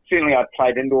 Certainly I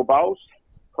played indoor bowls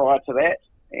prior to that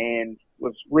and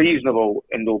was reasonable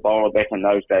indoor bowler back in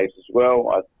those days as well.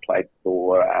 I played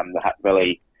for the Hutt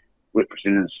Valley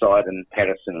representative side in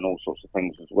Patterson and all sorts of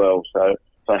things as well. So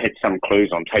I had some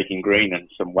clues on taking green and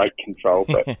some weight control,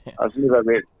 but I was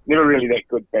never really that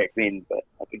good back then, but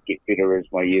I could get better as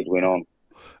my years went on.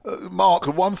 Mark,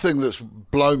 one thing that's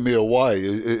blown me away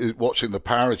is watching the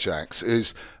Parajacks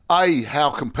is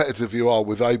how competitive you are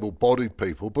with able-bodied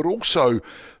people, but also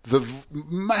the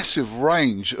massive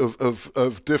range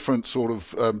of different sort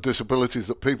of disabilities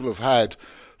that people have had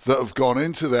that have gone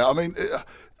into there. I mean,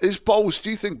 do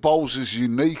you think bowls is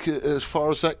unique as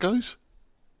far as that goes?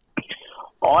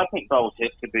 I think bowls has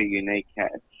to be unique.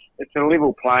 It's a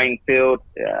level playing field.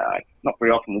 Not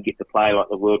very often we get to play like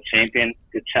the world champion.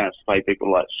 Good chance to play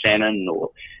people like Shannon or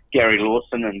Gary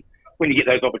Lawson, and when you get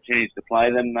those opportunities to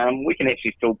play them, we can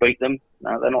actually still beat them.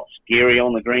 They're not scary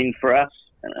on the green for us,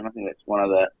 and I think that's one of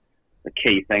the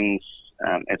key things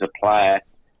as a player.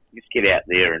 Just get out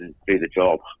there and do the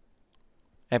job.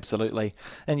 Absolutely.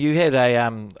 And you had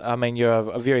you're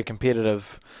a very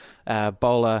competitive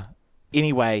bowler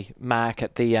anyway, Mark,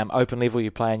 at the open level.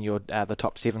 You play in the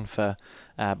top 7 for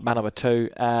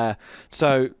Manawatu.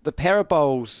 So the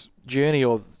Parabowls journey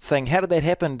or thing, how did that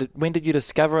happen? When did you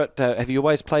discover it? Have you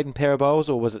always played in Parabowls,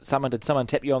 or did someone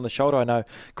tap you on the shoulder? I know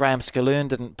Graham Skaloon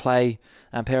didn't play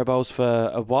Parabowls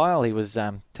for a while. He was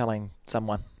telling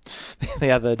someone the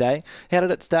other day. How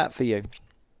did it start for you?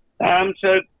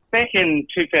 So back in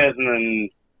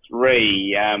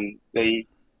 2003, the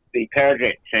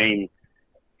Parajack team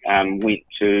went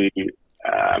to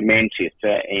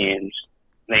Manchester, and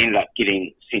they ended up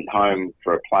getting sent home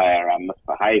for a player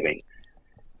misbehaving.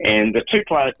 And the two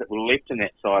players that were left in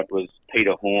that side was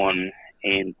Peter Horn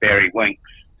and Barry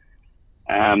Winks.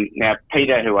 Now,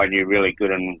 Peter, who I knew really good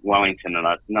in Wellington, and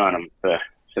I'd known him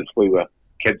since we were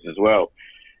kids as well,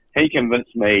 he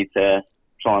convinced me to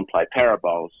try and play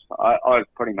Parabowls. I was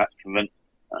pretty much convinced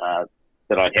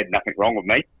that I had nothing wrong with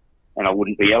me and I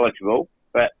wouldn't be eligible,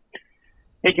 but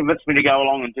he convinced me to go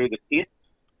along and do the test.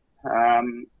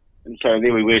 And so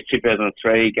there we were,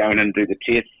 2003, going in and do the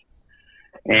test.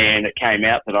 And it came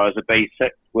out that I was a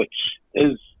B6, which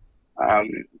is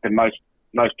the most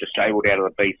disabled out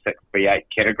of the B6, B8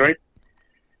 category.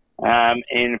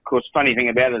 And of course, funny thing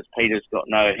about it is Peter's got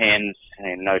no hands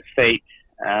and no feet,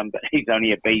 but he's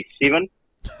only a B7.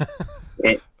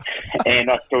 and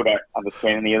I still don't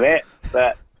understand any of that.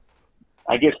 But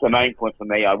I guess the main point for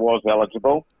me, I was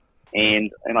eligible.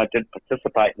 And I did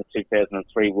participate in the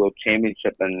 2003 World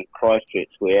Championship in Christchurch,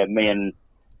 where me and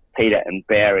Peter and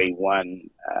Barry won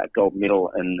gold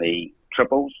medal in the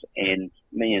triples, and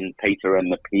me and Peter in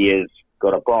the pairs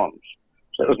got a bronze.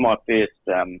 So it was my first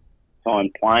time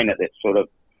playing at that sort of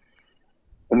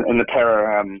in the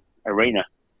para arena.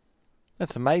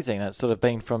 That's amazing. It's sort of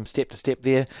been from step to step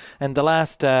there. And the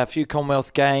last few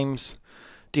Commonwealth Games,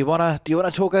 do you want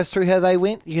to talk us through how they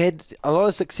went? You had a lot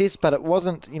of success, but it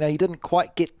wasn't, you didn't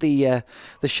quite get the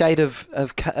shade of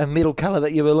medal colour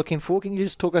that you were looking for. Can you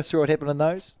just talk us through what happened in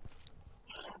those?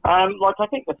 I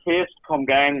think the first Com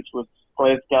Games was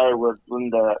Glasgow with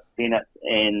Linda Bennett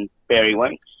and Barry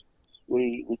Winks.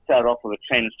 We started off with a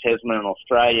Trans-Tasman in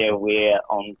Australia, where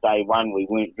on day one we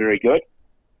weren't very good,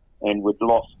 and we'd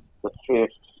lost the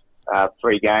first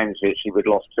 3 games. Actually, we'd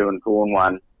lost 2 and drawn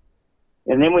 1.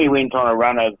 And then we went on a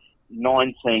run of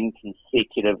 19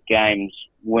 consecutive games,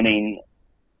 winning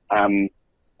in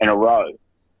a row,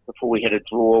 before we had a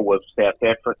draw with South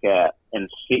Africa in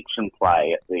section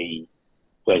play at the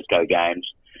Glasgow games.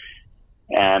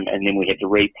 And then we had to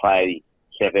replay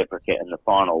South Africa in the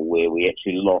final, where we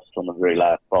actually lost on the very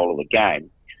last bowl of the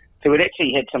game. So we'd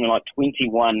actually had something like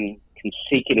 21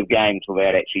 consecutive games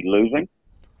without actually losing,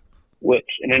 which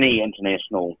in any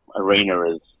international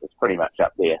arena is pretty much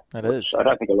up there. It is. I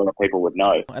don't think a lot of people would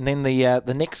know. And then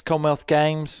the next Commonwealth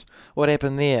Games, what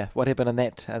happened there? What happened in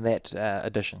that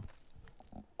edition?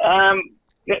 That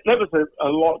was a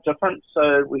lot different.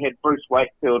 So we had Bruce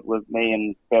Wakefield with me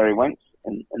and Barry Winks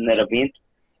in that event.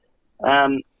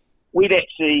 We'd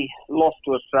actually lost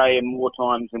to Australia more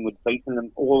times than we'd beaten them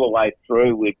all the way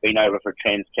through. We'd been over for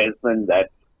Trans-Tasman. They'd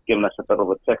given us a bit of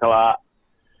a tickle up.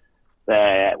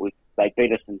 They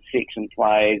beat us in section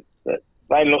plays. But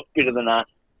they looked better than us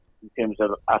in terms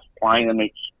of us playing them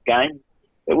each game.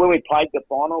 But when we played the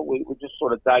final, we just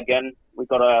sort of dug in. We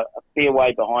got a fair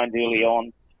way behind early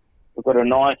on. We got a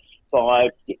nice 5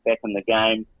 to get back in the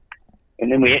game. And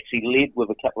then we actually led with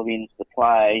a couple of ends to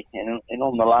play. And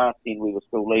on the last end, we were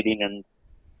still leading. And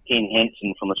Ken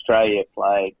Hansen from Australia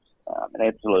played an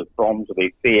absolute bomb, to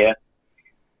be fair.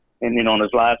 And then on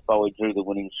his last bowl, he drew the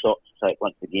winning shot to take,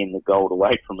 once again, the gold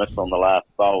away from us on the last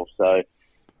bowl. So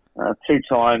 2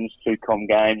 times, 2 com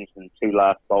games, and 2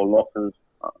 last bowl losses.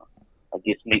 I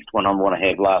guess next one I want to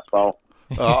have last bowl.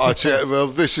 Well,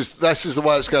 this is the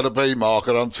way it's going to be, Mark,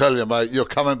 and I'm telling you, mate, you're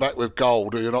coming back with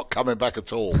gold, or you're not coming back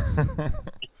at all.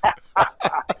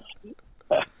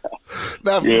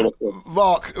 Now,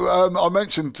 Mark, I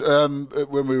mentioned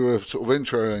when we were sort of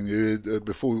introing you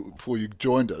before you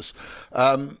joined us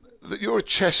that you're a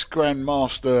chess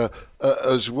grandmaster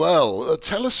as well.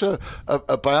 Tell us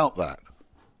about that.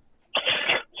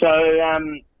 So,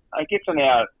 I guess in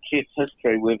our chess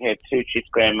history, we've had 2 chess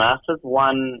grandmasters.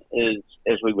 One is,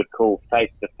 as we would call,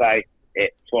 face-to-face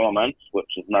at tournaments,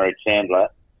 which is Murray Chandler,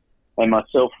 and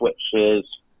myself, which is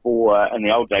in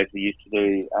the old days, we used to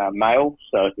do mail.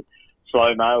 So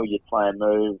slow mail, you'd play a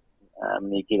move,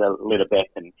 you get a letter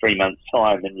back in 3 months'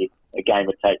 time, and a game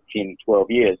would take 10, 12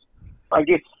 years. I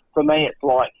guess for me, it's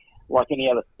like any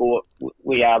other sport.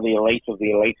 We are the elite of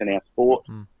the elite in our sport.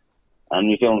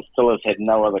 New Zealand still has had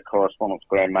no other correspondence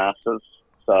grandmasters,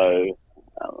 so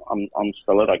I'm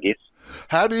still it, I guess.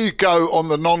 How do you go on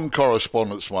the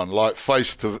non-correspondence one, like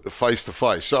face to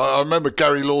face? So I remember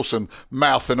Gary Lawson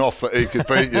mouthing off that he could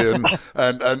beat you,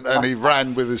 and he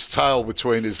ran with his tail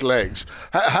between his legs.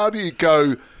 How do you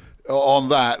go on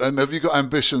that? And have you got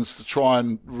ambitions to try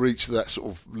and reach that sort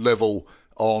of level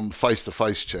on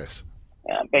face-to-face chess?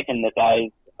 Back in the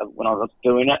days when I was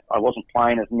doing it, I wasn't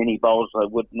playing as many bowls as I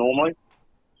would normally,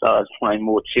 so I was playing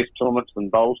more chess tournaments than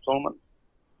bowls tournaments.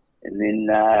 And then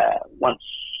once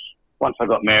I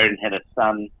got married and had a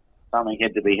son, something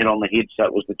had to be hit on the head, so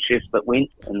it was the chess that went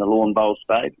and the lawn bowl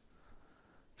stayed.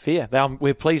 Fair. Well,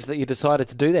 we're pleased that you decided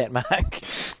to do that, Mark.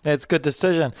 That's a good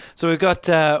decision. So we've got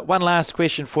one last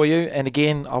question for you, and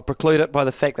again, I'll preclude it by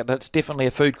the fact that it's definitely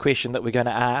a food question that we're going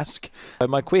to ask. So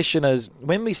my question is,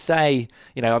 when we say,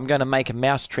 I'm going to make a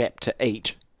mousetrap to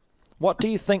eat, what do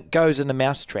you think goes in the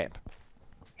mousetrap?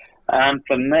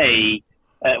 For me,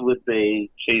 it would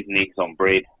be cheese and eggs on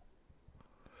bread.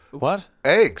 What?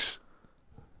 Eggs?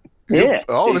 Yeah.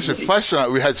 Oh, this is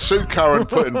fascinating. We had Sue Curran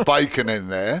putting bacon in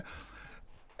there.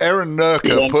 Erin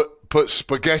Nurka put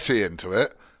spaghetti into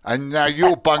it, and now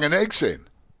you're bunging eggs in.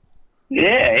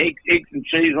 Yeah, eggs and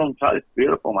cheese on toast.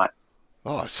 Beautiful, mate.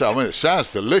 Oh, so it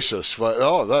sounds delicious. But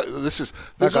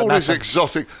there's all this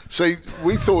exotic. See,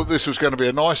 we thought this was going to be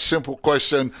a nice, simple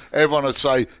question. Everyone would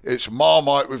say it's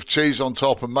Marmite with cheese on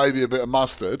top and maybe a bit of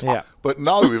mustard. Yeah. But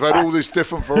no, we've had all these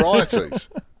different varieties.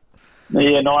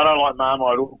 Yeah, no, I don't like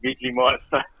Marmite or Vegemite.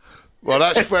 Well,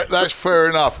 that's fair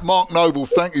enough. Mark Noble,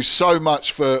 thank you so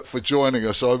much for joining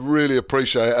us. I really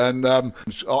appreciate it. And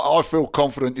I feel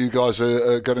confident you guys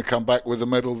are going to come back with the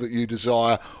medal that you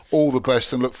desire. All the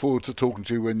best, and look forward to talking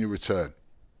to you when you return.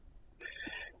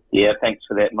 Yeah, thanks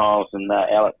for that, Miles. And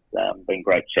Alex, been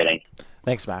great chatting.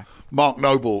 Thanks, Mark. Mark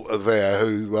Noble there,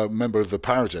 who member of the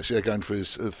Parajes, going for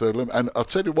his third limit. And I'll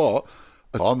tell you what,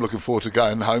 I'm looking forward to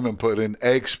going home and putting in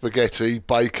eggs, spaghetti,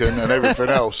 bacon and everything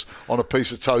else on a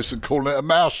piece of toast and calling it a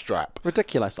mousetrap.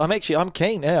 Ridiculous. I'm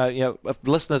keen. If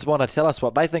listeners want to tell us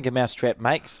what they think a mousetrap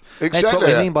makes, exactly. That's what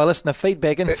we mean by listener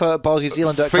feedback. Info at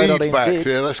bowlsnewzealand.co.nz. Feedback,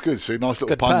 yeah, that's good. See, nice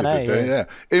little pun you did there, yeah.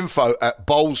 Info at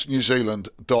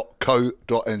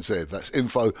bowlsnewzealand.co.nz. That's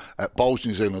info at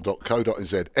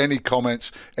bowlsnewzealand.co.nz. Any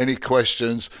comments, any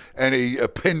questions, any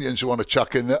opinions you want to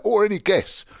chuck in there, or any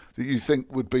guests that you think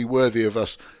would be worthy of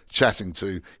us chatting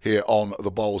to here on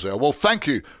the Bowls Hour. Well, thank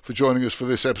you for joining us for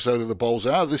this episode of the Bowls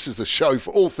Hour. This is the show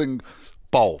for all things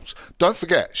bowls. Don't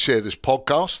forget, share this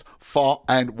podcast far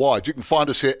and wide. You can find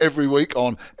us here every week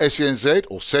on SENZ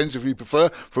or SENZ if you prefer,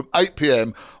 from 8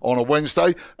 p.m. on a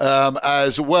Wednesday,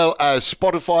 as well as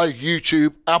Spotify,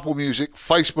 YouTube, Apple Music,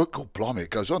 Facebook. Oh, blimey, it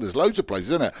goes on. There's loads of places,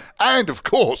 isn't it? And, of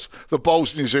course, the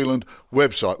Bowls New Zealand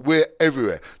website. We're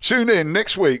everywhere. Tune in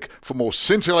next week for more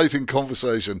scintillating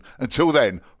conversation. Until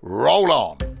then, roll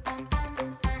on.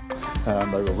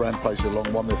 They were rampaging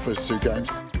along, won their first 2 games.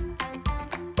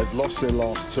 They've lost their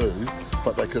last 2,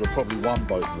 but they could have probably won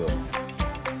both of them.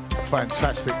 A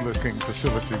fantastic looking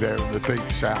facility there in the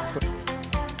deep south.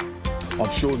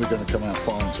 I'm sure they're going to come out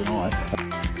firing tonight.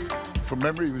 From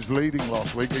memory, he was leading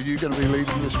last week. Are you going to be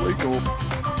leading this week, or?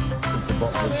 From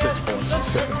bottom with 6 points and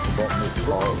second from bottom with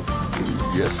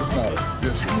 5. Yes and no.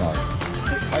 Yes and no.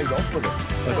 It paid off for them.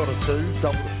 They got a 2,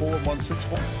 double the 4 and won 6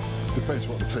 points. Depends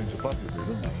what the teams above you do,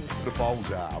 doesn't it? The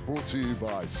Bowls Hour, brought to you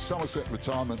by Somerset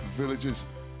Retirement Villages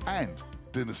and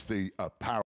Dynasty Apparel.